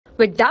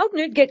With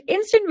Doubtnut, get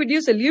instant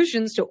video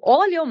solutions to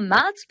all your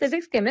maths,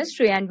 physics,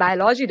 chemistry, and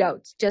biology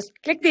doubts. Just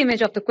click the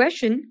image of the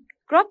question,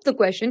 crop the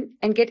question,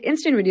 and get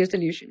instant video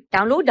solution.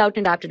 Download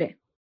Doubtnut app today.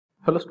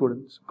 Hello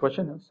students,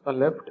 question is, a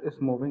lift is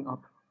moving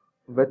up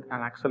with an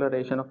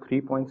acceleration of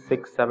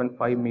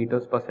 3.675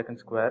 meters per second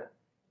square.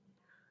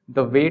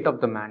 The weight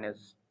of the man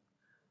is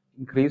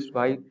increased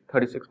by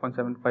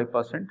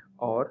 36.75%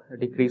 or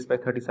decreased by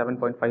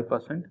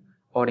 37.5%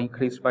 or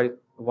increased by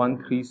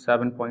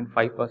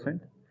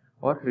 137.5%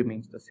 or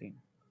remains the same.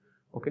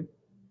 Okay,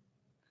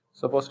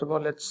 so first of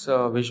all, let's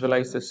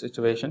visualize this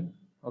situation.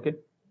 Okay,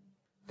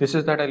 this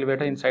is that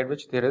elevator inside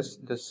which there is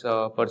this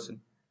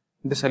person.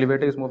 This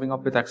elevator is moving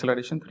up with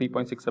acceleration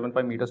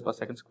 3.675 meters per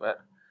second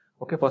square.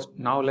 Okay, first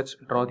now let's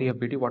draw the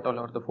FBT, what all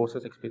are the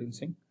forces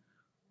experiencing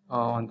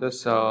on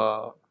this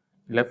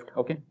lift.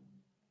 Okay,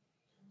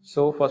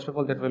 so first of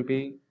all, there will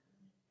be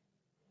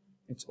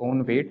its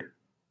own weight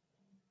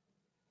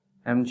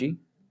mg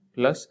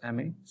plus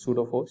ma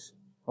pseudo force.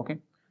 Okay,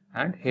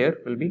 and here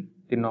will be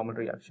the normal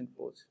reaction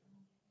force.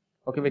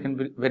 Okay, we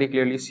can very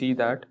clearly see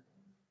that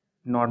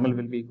normal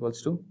will be equals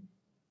to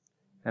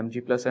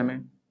mg plus ma.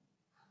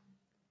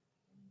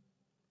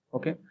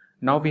 Okay,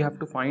 now we have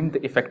to find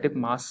the effective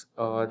mass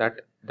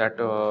that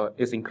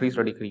is increased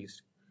or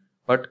decreased.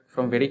 But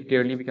from very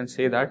clearly we can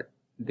say that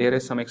there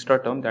is some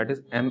extra term, that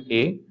is ma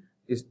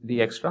is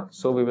the extra.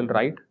 So we will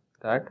write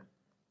that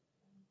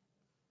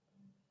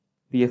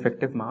the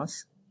effective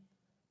mass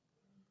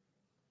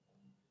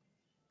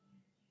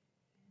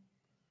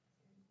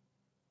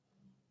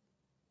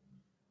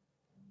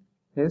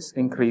is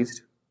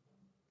increased.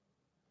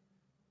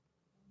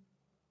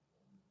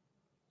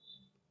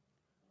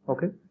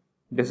 Okay,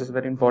 this is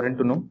very important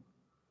to know.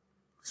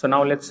 So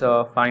now let's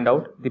find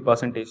out the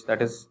percentage that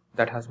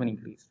has been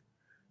increased.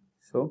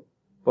 So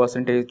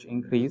percentage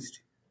increased,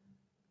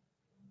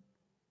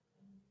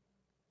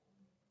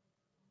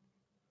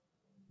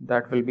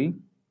 that will be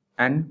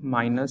n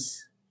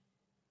minus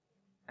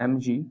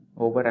mg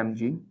over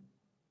mg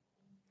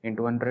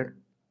into 100%.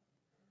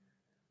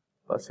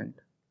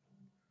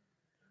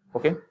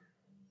 Okay,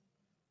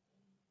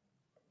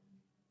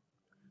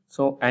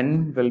 so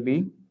n will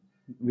be,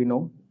 we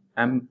know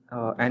n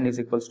is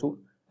equals to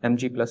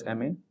mg plus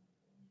ma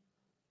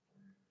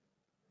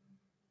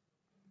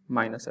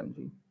minus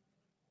mg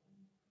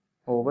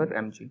over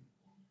mg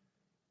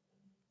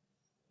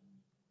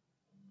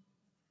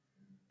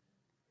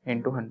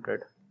into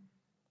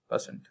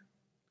 100%.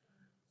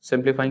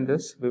 Simplifying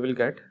this, we will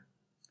get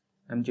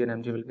mg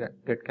and mg will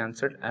get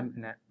cancelled, m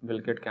and m will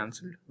get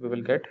cancelled. We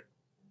will get,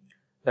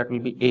 that will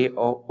be a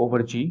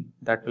over g,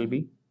 that will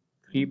be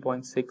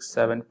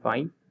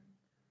 3.675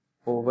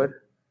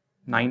 over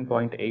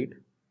 9.8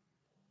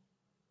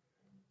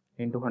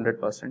 into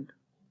 100%.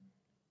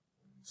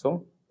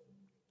 So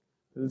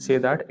we will say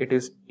that it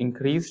is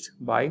increased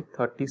by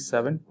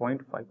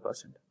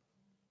 37.5%.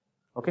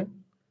 Okay,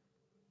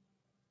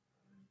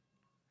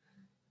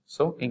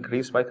 so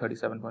increased by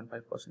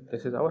 37.5%.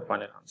 This is our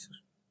final answer.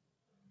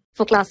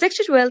 For class 6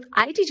 to 12,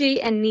 IIT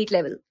JEE and NEET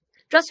level.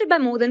 Trusted by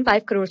more than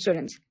 5 crore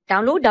students.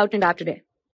 Download Doubtnut app today.